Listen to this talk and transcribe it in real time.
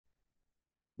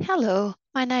Hello,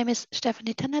 my name is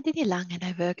Stephanie Tanadini Lang and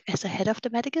I work as a head of the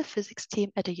medical physics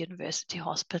team at a university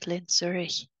hospital in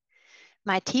Zurich.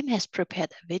 My team has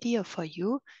prepared a video for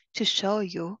you to show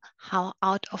you how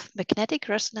out of magnetic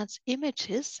resonance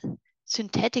images,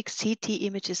 synthetic CT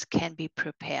images can be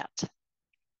prepared.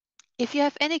 If you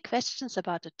have any questions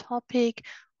about the topic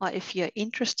or if you're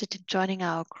interested in joining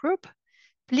our group,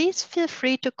 please feel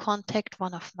free to contact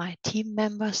one of my team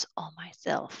members or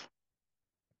myself.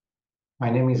 My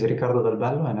name is Riccardo Dal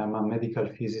Bello and I'm a medical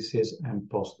physicist and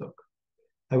postdoc.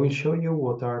 I will show you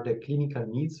what are the clinical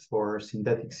needs for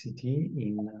synthetic CT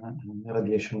in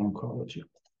radiation oncology.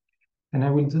 And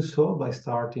I will do so by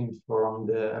starting from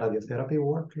the radiotherapy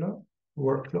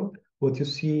workflow. What you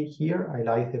see here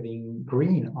highlighted in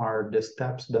green are the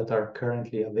steps that are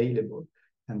currently available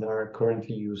and are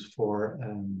currently used for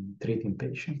treating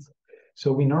patients.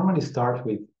 So we normally start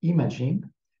with imaging,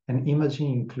 and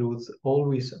imaging includes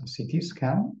always a CT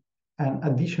scan, and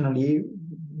additionally,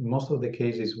 most of the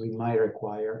cases we might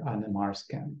require an MR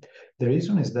scan. The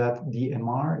reason is that the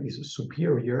MR is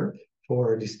superior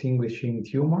for distinguishing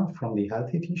tumor from the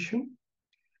healthy tissue,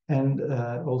 and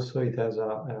also it has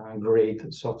a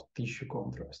great soft tissue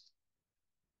contrast.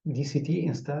 DCT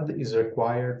instead is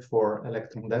required for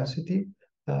electron density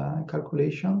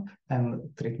calculation and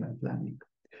treatment planning.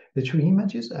 The two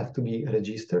images have to be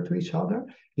registered to each other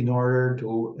in order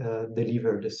to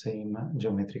deliver the same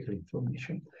geometrical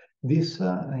information. This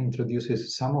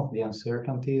introduces some of the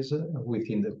uncertainties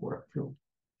within the workflow.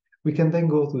 We can then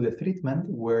go to the treatment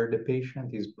where the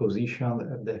patient is positioned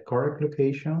at the correct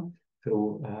location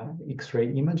through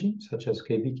X-ray imaging, such as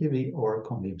KBKV or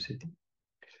convection CT.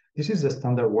 This is the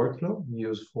standard workflow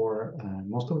used for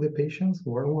most of the patients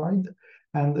worldwide.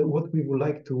 And what we would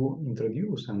like to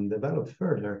introduce and develop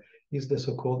further is the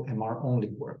so-called MR-only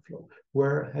workflow,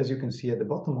 where, as you can see at the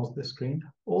bottom of the screen,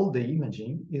 all the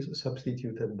imaging is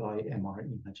substituted by MR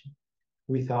imaging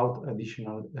without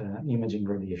additional imaging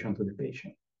radiation to the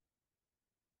patient.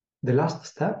 The last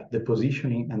step, the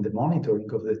positioning and the monitoring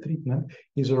of the treatment,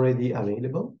 is already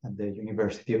available at the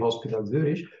University Hospital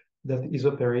Zurich, that is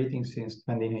operating since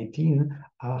 2019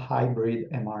 a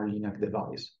hybrid MR-Linac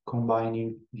device,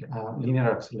 combining a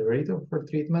linear accelerator for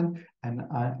treatment and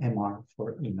an MR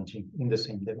for imaging in the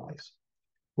same device.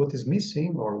 What is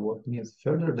missing or what needs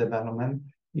further development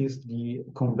is the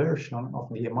conversion of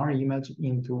the MR image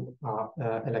into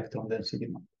electron density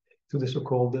map, to the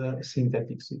so-called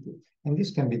synthetic CT. And this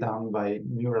can be done by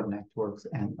neural networks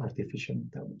and artificial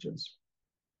intelligence.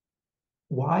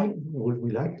 Why would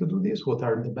we like to do this? What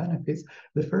are the benefits?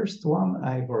 The first one,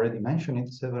 I've already mentioned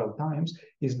it several times,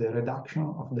 is the reduction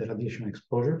of the radiation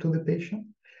exposure to the patient.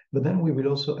 But then we will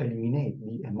also eliminate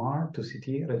the MR to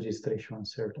CT registration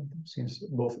uncertainty, since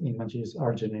both images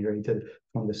are generated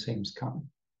from the same scan.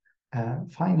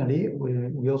 Finally,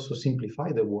 we also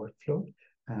simplify the workflow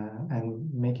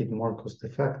and make it more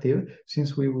cost-effective,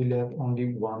 since we will have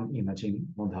only one imaging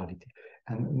modality.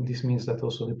 And this means that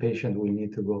also the patient will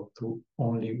need to go to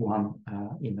only one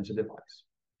image device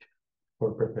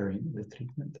for preparing the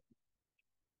treatment.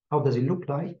 How does it look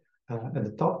like? At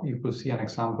the top, you could see an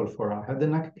example for a head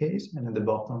and neck case, and at the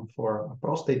bottom for a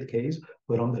prostate case,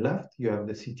 where on the left you have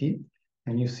the CT,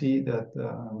 and you see that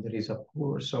there is a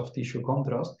poor soft tissue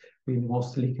contrast. We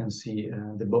mostly can see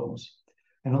the bones.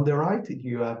 And on the right,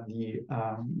 you have the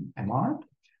MR,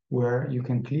 where you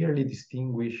can clearly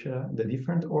distinguish the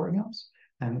different organs.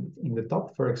 And in the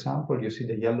top, for example, you see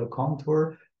the yellow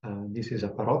contour. This is a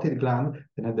parotid gland.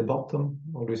 And at the bottom,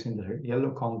 always in the yellow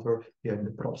contour, you have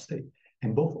the prostate.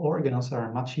 And both organs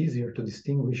are much easier to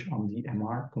distinguish on the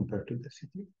MR compared to the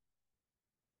CT.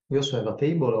 We also have a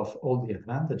table of all the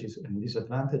advantages and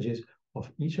disadvantages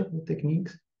of each of the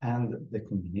techniques and the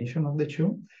combination of the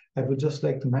two. I would just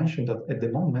like to mention that at the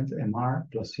moment, MR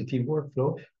plus CT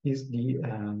workflow is the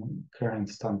current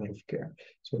standard of care.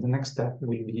 So the next step will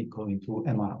be going to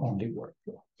MR-only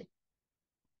workflow.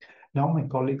 Now my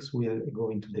colleagues will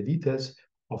go into the details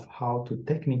of how to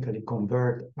technically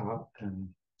convert a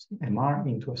MR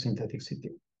into a synthetic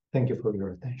CT. Thank you for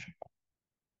your attention.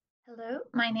 Hello,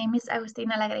 my name is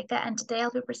Agustina Lagreta, and today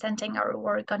I'll be presenting our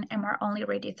work on MR-only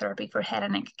radiotherapy for head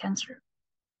and neck cancer.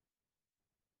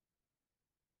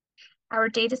 Our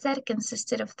dataset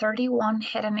consisted of 31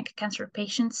 head and neck cancer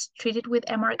patients treated with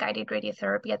MR-guided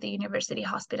radiotherapy at the University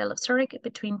Hospital of Zurich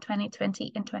between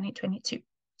 2020 and 2022.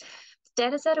 The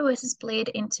dataset was split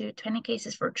into 20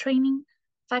 cases for training,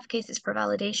 5 cases for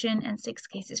validation, and 6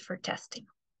 cases for testing.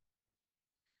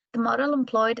 The model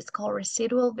employed is called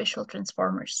residual visual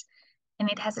transformers,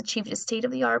 and it has achieved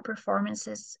state-of-the-art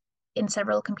performances in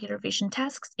several computer vision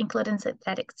tasks, including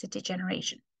synthetic CT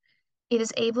generation. It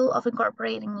is able of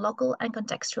incorporating local and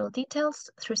contextual details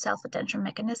through self-attention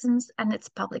mechanisms, and it's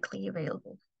publicly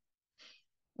available.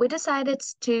 We decided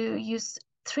to use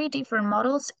 3 different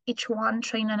models, each one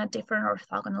trained on a different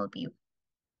orthogonal view.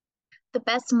 The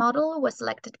best model was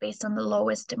selected based on the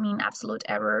lowest mean absolute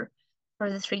error for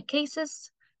the 3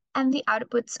 cases, and the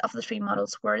outputs of the 3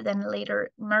 models were then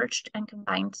later merged and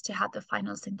combined to have the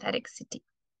final synthetic CT.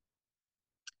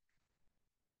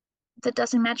 The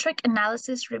dosimetric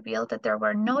analysis revealed that there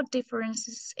were no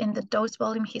differences in the dose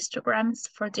volume histograms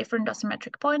for different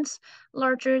dosimetric points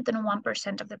larger than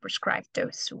 1% of the prescribed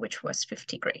dose, which was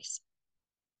 50 grays.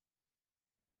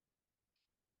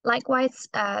 Likewise,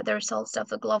 the results of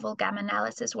the global gamma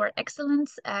analysis were excellent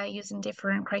using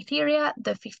different criteria,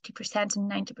 the 50%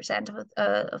 and 90%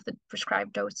 of the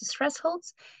prescribed doses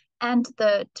thresholds, and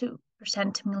the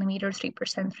 2% millimeter,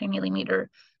 3% 3 millimeter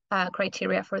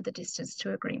criteria for the distance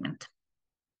to agreement.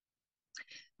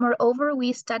 Moreover,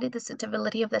 we studied the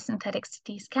suitability of the synthetic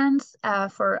CT scans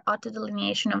for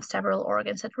auto-delineation of several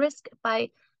organs at risk by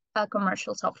a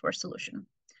commercial software solution.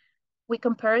 We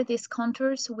compared these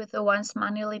contours with the ones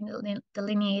manually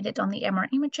delineated on the MR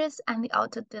images and the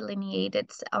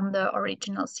auto-delineated on the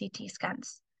original CT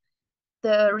scans.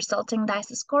 The resulting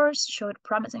DICE scores showed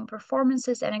promising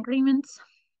performances and agreements,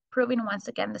 proving once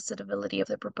again the suitability of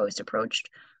the proposed approach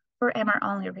for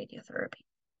MR-only radiotherapy.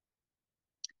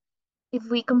 If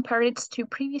we compare it to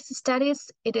previous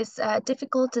studies, it is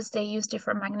difficult as they use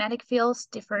different magnetic fields,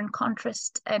 different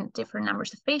contrast, and different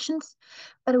numbers of patients,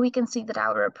 but we can see that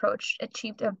our approach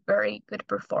achieved a very good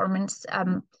performance,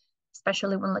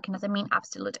 especially when looking at the mean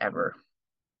absolute error.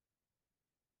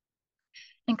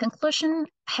 In conclusion,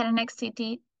 head and neck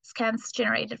CT scans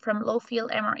generated from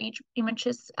low-field MR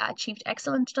images achieved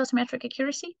excellent dosimetric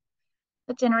accuracy.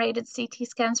 The generated CT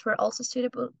scans were also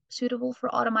suitable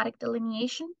for automatic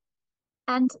delineation.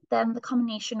 And then the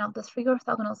combination of the 3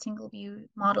 orthogonal single-view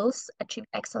models achieved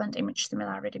excellent image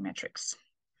similarity metrics.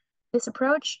 This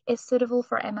approach is suitable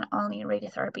for MR-only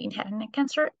radiotherapy in head and neck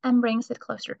cancer and brings it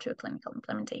closer to a clinical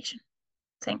implementation.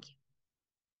 Thank you.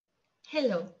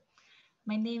 Hello,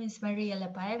 my name is Maria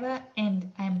Lapaeva,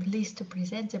 and I'm pleased to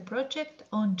present a project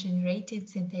on generated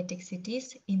synthetic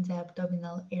CTs in the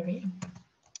abdominal area.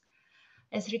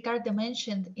 As Ricardo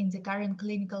mentioned, in the current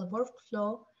clinical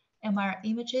workflow, MR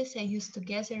images are used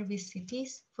together with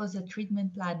CTs for the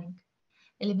treatment planning.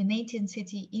 Eliminating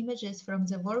CT images from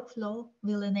the workflow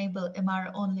will enable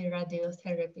MR-only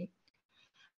radiotherapy.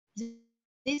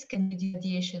 This can reduce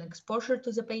radiation exposure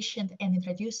to the patient and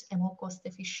introduce a more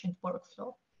cost-efficient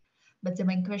workflow. But the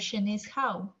main question is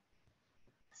how?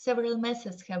 Several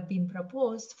methods have been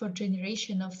proposed for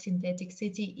generation of synthetic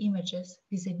CT images,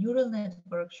 with a neural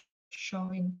network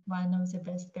showing one of the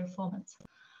best performance.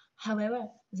 However,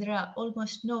 there are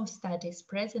almost no studies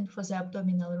present for the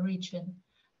abdominal region,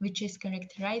 which is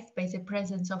characterized by the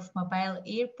presence of mobile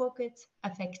air pockets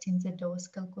affecting the dose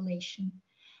calculation.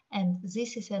 And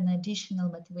this is an additional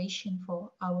motivation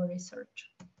for our research.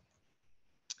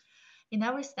 In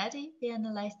our study, we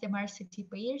analyzed MRCT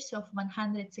pairs of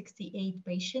 168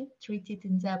 patients treated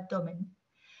in the abdomen.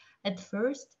 At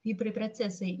first, we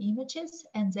pre-process the images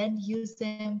and then use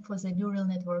them for the neural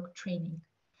network training.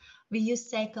 We use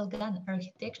cycle gun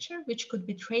architecture, which could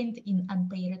be trained in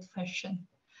unpaired fashion.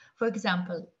 For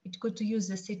example, it could use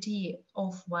the CT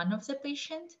of one of the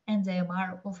patients and the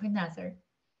MR of another.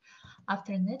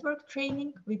 After network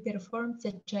training, we performed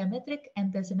the geometric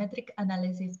and dosimetric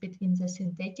analysis between the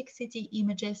synthetic CT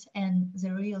images and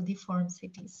the real deformed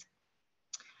CTs.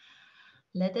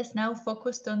 Let us now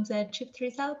focus on the achieved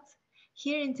results.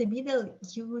 Here in the middle,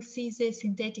 you will see the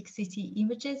synthetic CT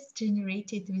images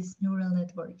generated with neural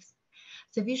networks.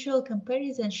 The visual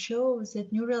comparison shows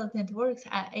that neural networks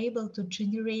are able to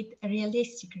generate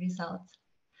realistic results.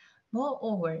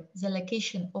 Moreover, the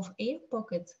location of air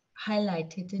pockets,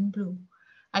 highlighted in blue,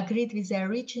 agreed with the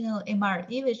original MR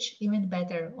image even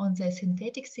better on the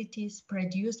synthetic CTs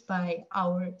produced by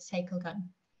our cycle gun.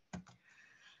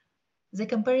 The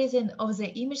comparison of the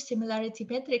image similarity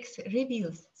metrics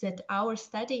reveals that our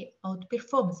study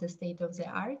outperforms the state of the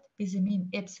art with a mean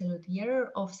absolute error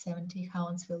of 70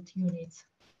 Hounsfield units.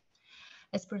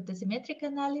 As per the symmetric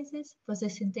analysis for the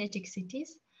synthetic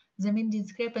CTs, the mean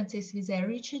discrepancies with the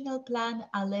original plan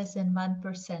are less than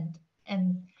 1%,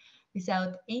 and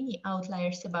without any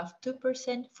outliers above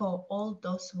 2% for all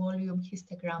dose volume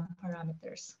histogram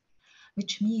parameters,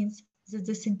 which means that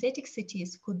the synthetic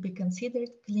CTs could be considered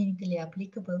clinically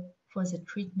applicable for the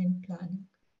treatment planning.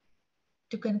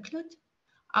 To conclude,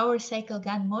 Our cycle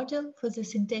GAN model for the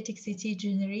synthetic CT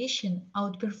generation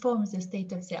outperforms the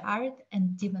state-of-the-art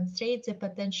and demonstrates the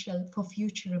potential for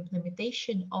future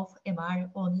implementation of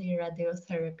MR-only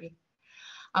radiotherapy.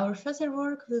 Our further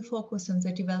work will focus on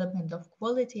the development of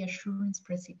quality assurance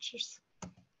procedures.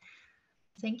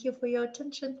 Thank you for your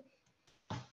attention.